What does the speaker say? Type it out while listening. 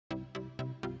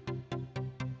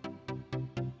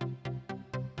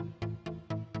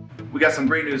We got some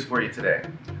great news for you today.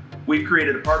 We've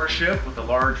created a partnership with a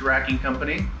large racking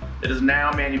company that is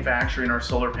now manufacturing our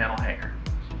solar panel hanger.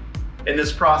 In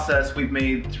this process, we've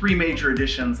made three major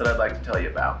additions that I'd like to tell you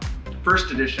about.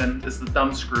 First addition is the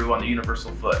thumb screw on the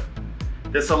universal foot.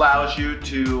 This allows you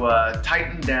to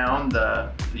tighten down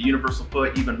the universal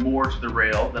foot even more to the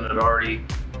rail than it already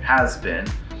has been.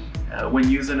 When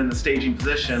using in the staging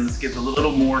position, this gives a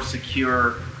little more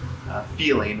secure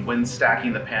feeling when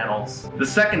stacking the panels. The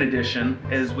second addition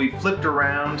is we flipped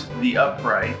around the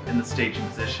upright in the staging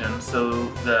position so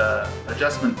the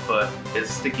adjustment foot is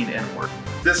sticking inward.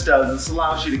 This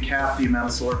allows you to cap the amount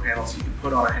of solar panels you can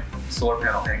put on a solar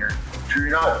panel hanger. So you're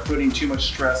not putting too much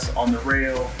stress on the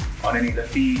rail, on any of the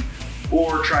feet,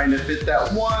 or trying to fit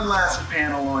that one last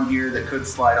panel on here that could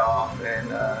slide off and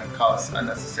cause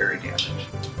unnecessary damage.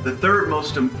 The third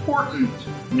most important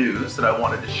news that I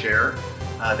wanted to share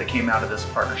that came out of this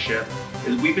partnership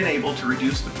is we've been able to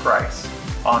reduce the price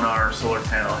on our solar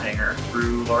panel hanger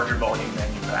through larger volume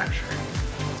manufacturing.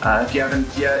 If you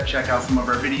haven't yet, check out some of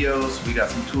our videos. We got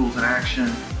some tools in action.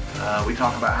 We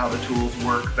talk about how the tools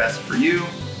work best for you.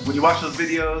 When you watch those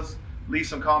videos, leave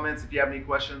some comments if you have any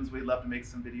questions. We'd love to make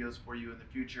some videos for you in the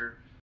future.